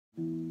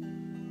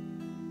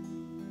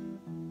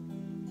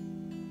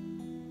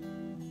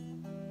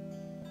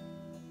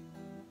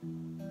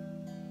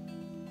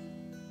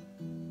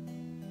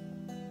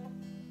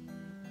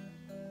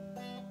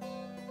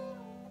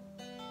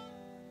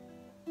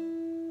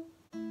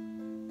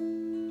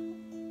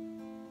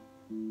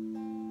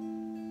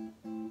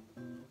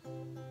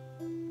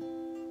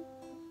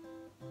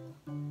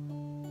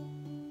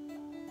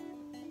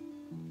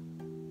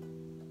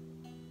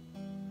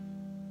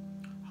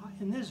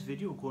In this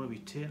video we're going to be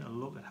taking a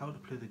look at how to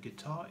play the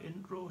guitar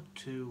intro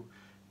to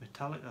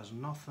Metallica's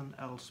Nothing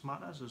Else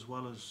Matters, as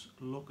well as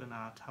looking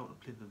at how to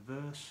play the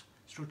verse,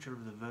 structure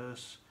of the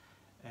verse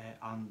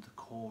and the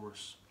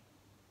chorus.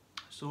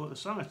 So the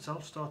song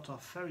itself starts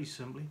off very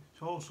simply.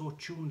 It's also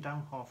tuned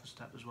down half a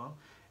step as well,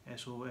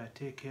 so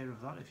take care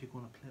of that if you're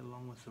going to play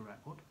along with the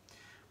record.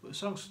 But the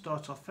song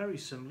starts off very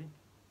simply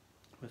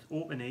with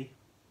open E,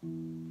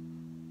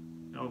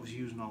 obviously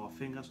using our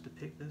fingers to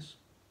pick this.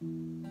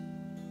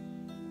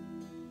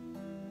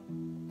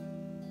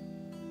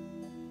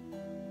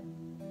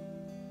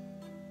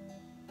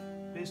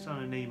 Based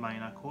on an E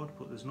minor chord,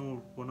 but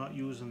we're not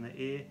using the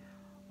A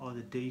or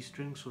the D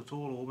string, so it's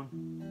all open.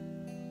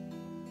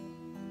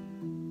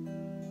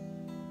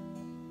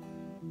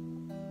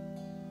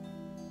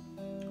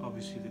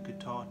 Obviously the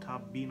guitar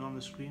tab being on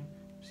the screen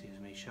saves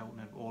me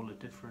shouting all the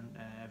different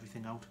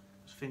everything out,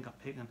 because finger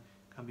picking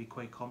can be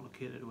quite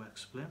complicated to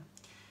explain.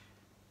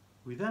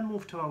 We then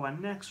move to our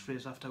next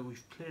phrase after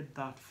we've played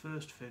that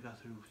first figure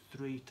through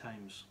 3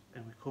 times,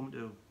 and we come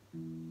to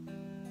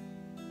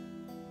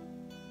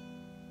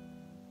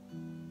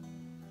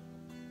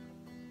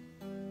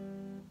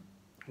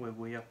where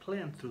we are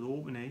playing through the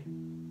open E.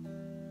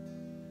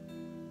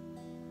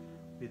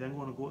 We're then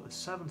going to go to the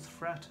 7th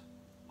fret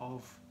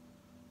of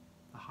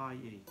the high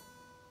E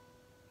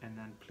and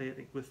then play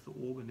it with the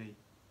open E,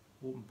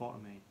 open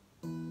bottom E.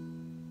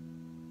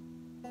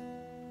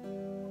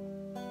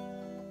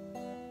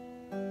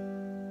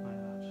 Like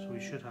that. So we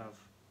should have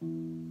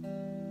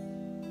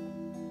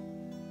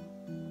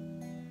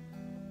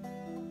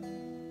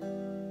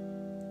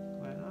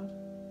like that.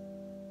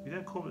 We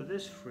then come to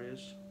this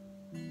phrase.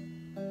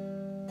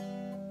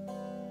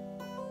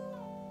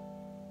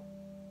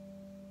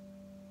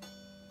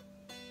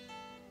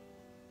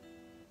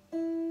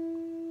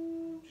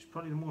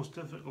 Probably the most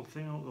difficult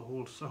thing out of the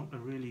whole song to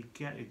really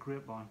get a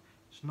grip on.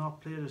 It's not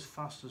played as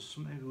fast as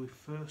something we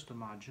first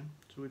imagine.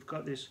 So we've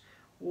got this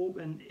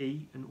open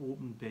E and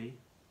open B,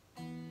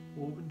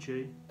 open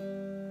G,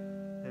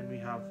 then we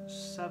have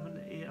 7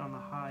 to 8 on the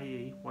high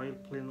E while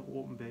playing the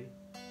open B,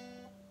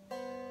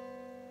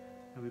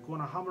 and we're going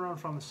to hammer on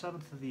from the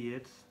 7th to the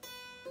 8th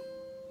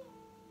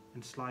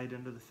and slide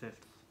into the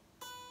 5th.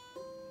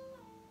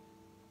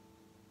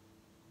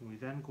 And we're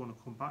then going to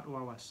come back to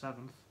our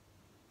 7th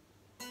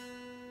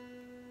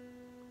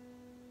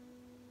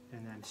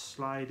and then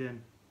slide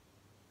in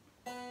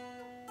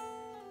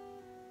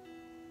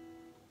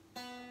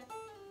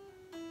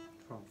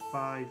from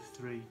 5,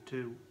 3,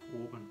 2,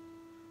 open.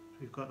 So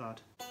we've got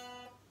that.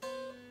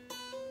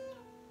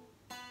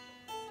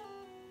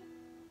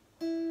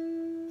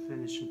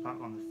 Finishing back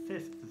on the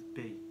 5th of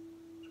B.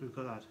 So we've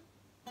got that.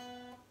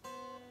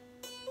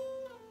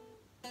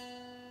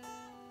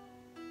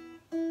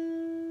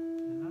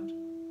 And that.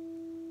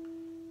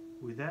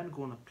 We're then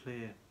going to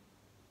play.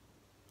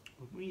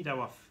 We need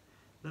our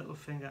little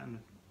finger and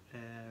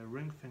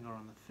ring finger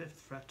on the 5th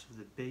fret of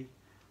the B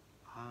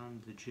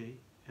and the G,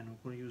 and we're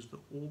going to use the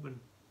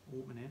open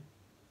E.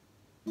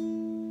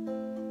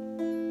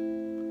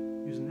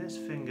 Using this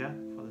finger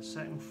for the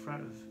 2nd fret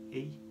of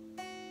E,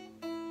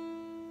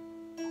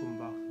 come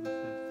back to the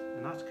 5th,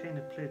 and that's kind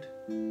of played.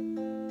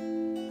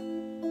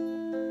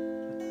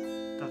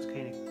 That's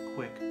kind of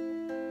quick.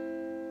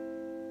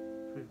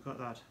 So we've got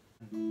that.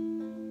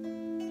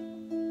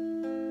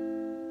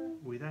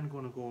 We're then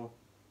going to go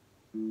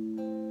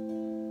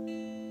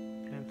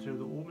through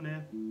the open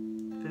A,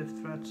 5th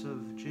frets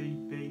of G,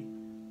 B,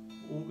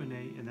 open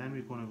A, and then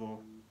we're going to go.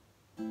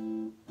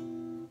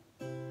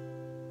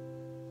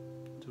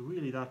 So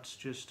really that's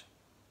just,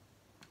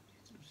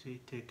 see,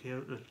 take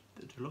care to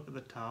look at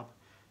the tab.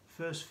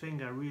 First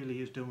finger really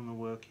is doing the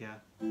work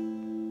here.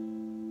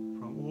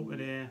 From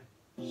open A,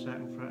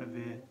 2nd fret of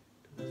A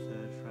to the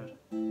 3rd fret.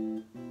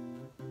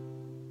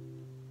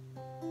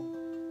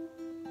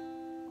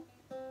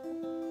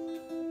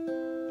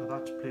 Now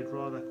that's played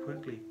rather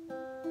quickly.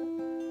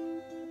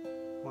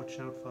 Watch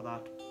out for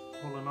that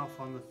pulling off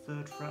on the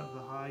 3rd fret of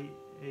the high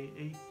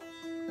E.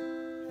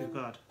 So we've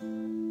got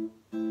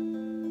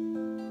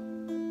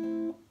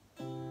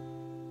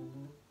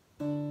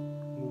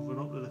moving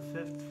up to the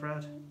 5th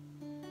fret.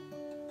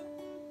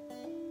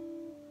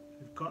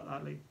 We've got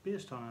that like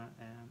based on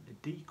a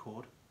D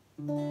chord.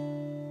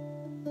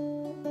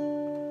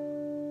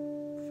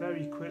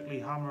 Very quickly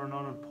hammering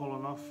on and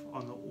pulling off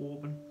on the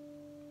open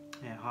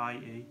high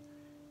E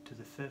to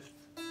the 5th.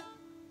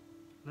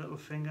 Little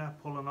finger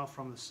pulling off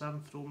from the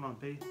 7th to open on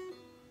B,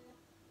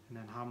 and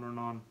then hammering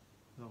on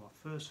with our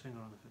 1st finger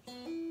on the 5th.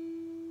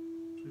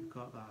 So we've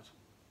got that.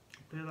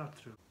 Play that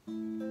through.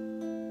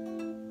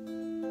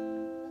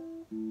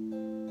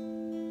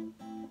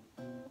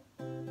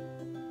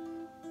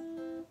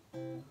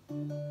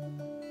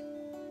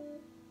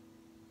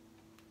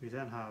 We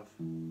then have,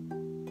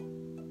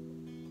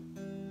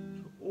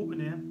 so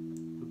open A,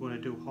 we're going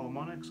to do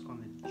harmonics on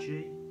the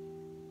G,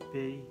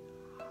 B,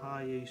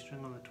 high E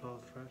string on the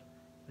 12th fret,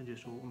 and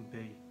just open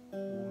B,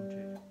 open G.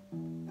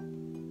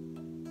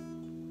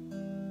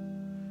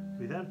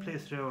 We then play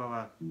through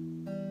our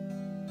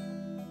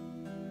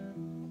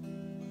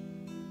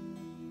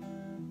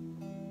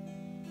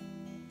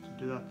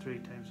Do that 3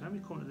 times. Then we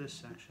come to this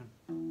section.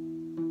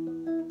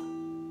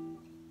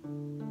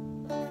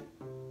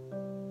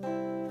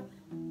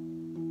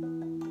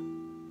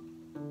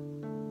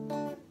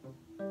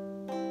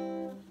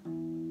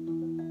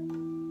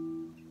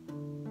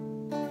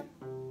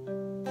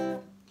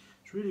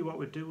 So really what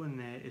we're doing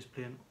there is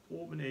playing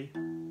open E,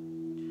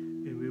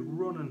 and we're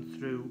running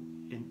through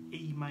an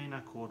E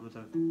minor chord with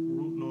a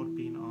root note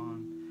being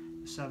on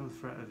the 7th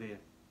fret of A.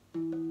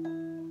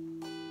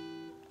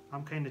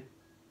 I'm kind of,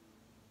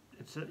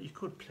 you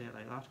could play it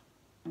like that.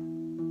 Yeah.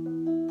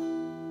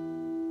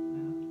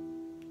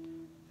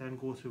 Then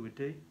go through a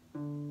D,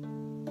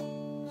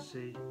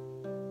 C.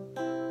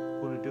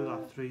 I'm going to do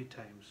that 3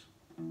 times.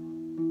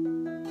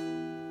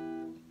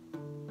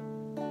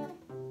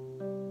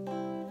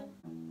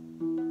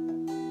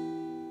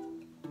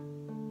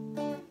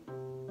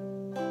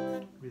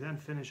 We then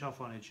finish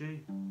off on a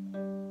G,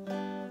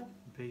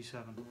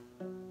 B7,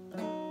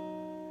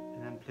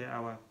 and then play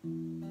our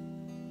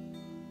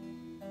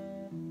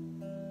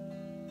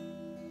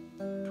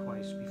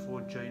twice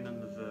before joining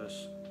the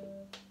verse.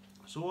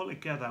 So all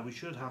together we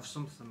should have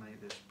something like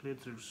this, played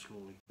through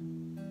slowly.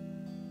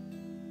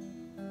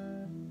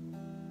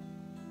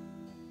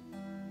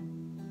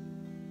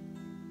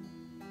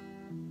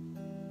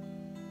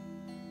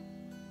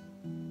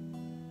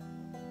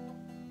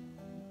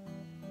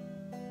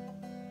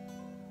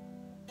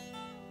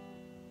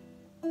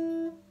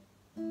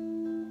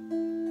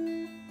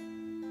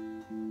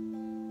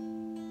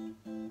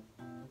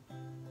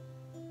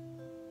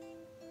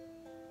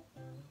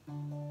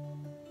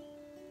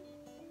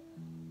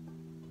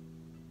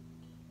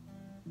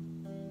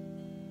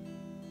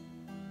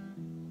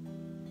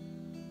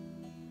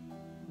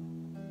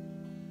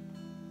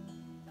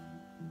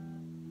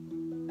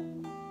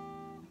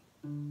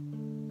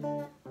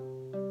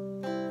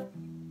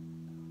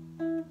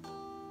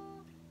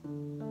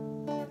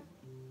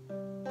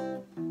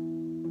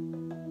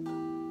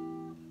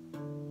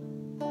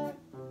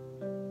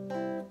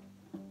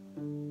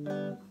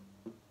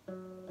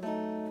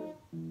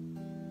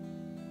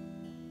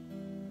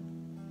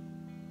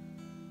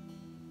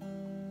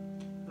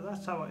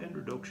 That's our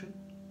introduction.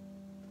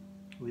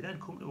 We then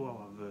come to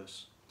our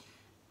verse,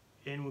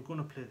 and we're going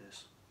to play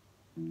this.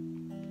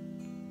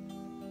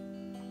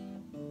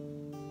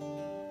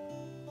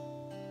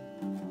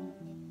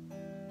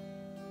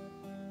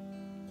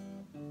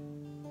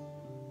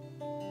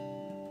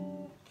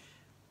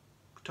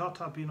 Guitar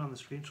tab being on the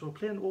screen, so we're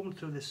playing open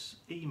through this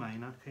E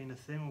minor kind of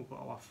thing. We've got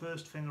our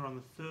first finger on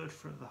the 3rd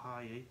fret of the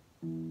high E.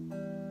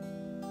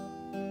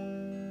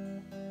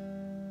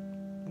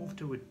 Move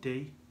to a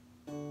D.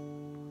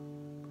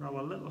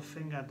 Our little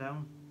finger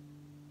down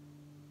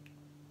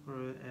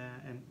for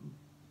and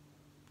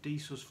D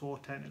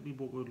sus4 technically,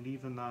 but we're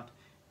leaving that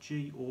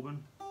G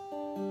open.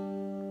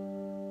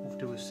 Move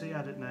to a C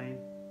added 9.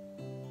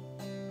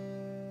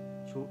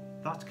 So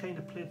that's kind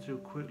of played through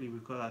quickly.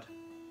 We've got that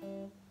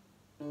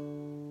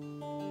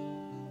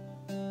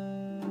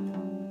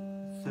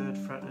 3rd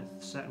fret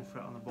and 2nd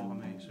fret on the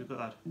bottom A. So we've got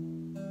that.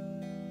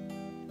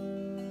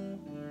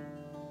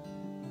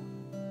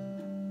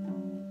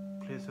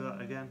 Play through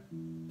that again.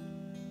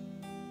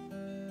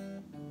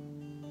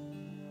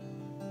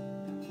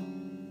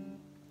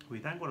 We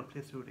then got to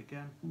play through it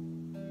again.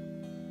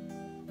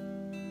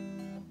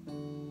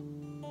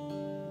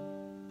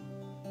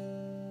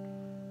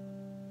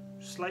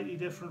 Slightly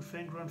different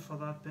fingering for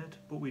that bit,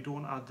 but we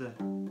don't add the,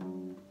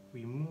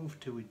 we move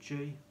to a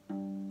G,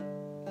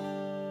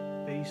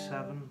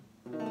 B7,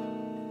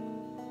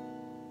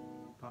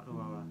 back to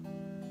our,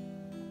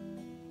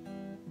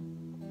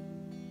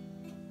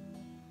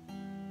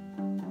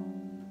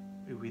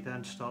 we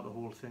then start the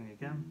whole thing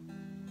again.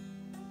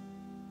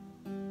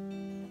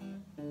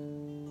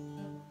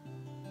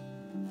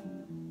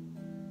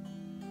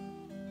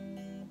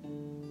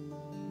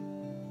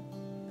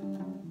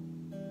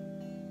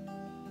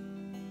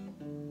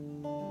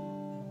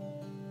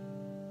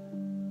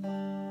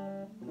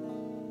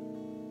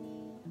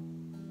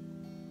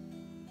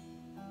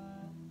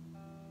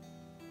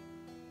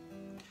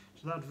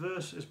 So that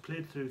verse is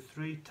played through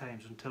 3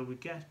 times until we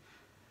get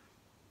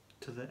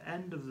to the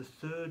end of the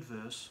 3rd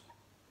verse,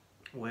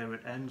 where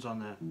it ends on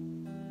the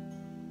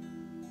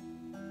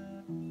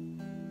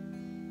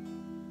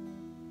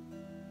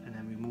and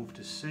then we move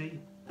to C,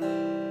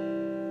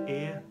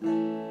 A,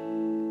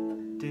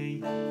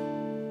 D,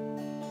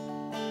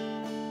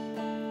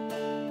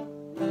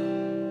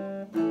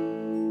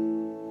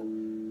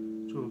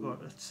 so we've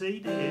got a C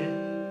to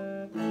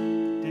A,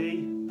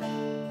 D,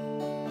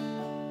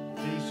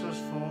 D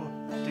sus4,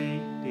 D,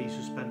 D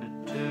suspended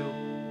 2,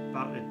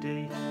 back to D,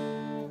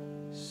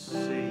 C,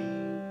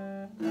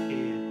 A.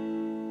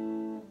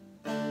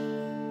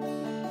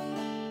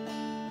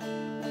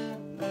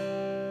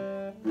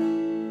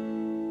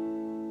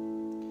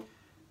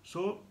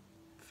 So,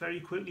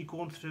 very quickly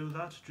going through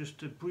that,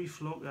 just a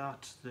brief look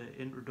at the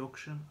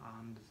introduction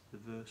and the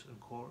verse and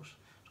chorus.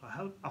 So I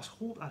hope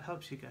that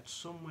helps you get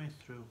some way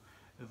through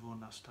of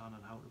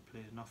understanding how to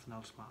play Nothing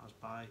Else Matters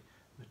by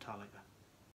Metallica.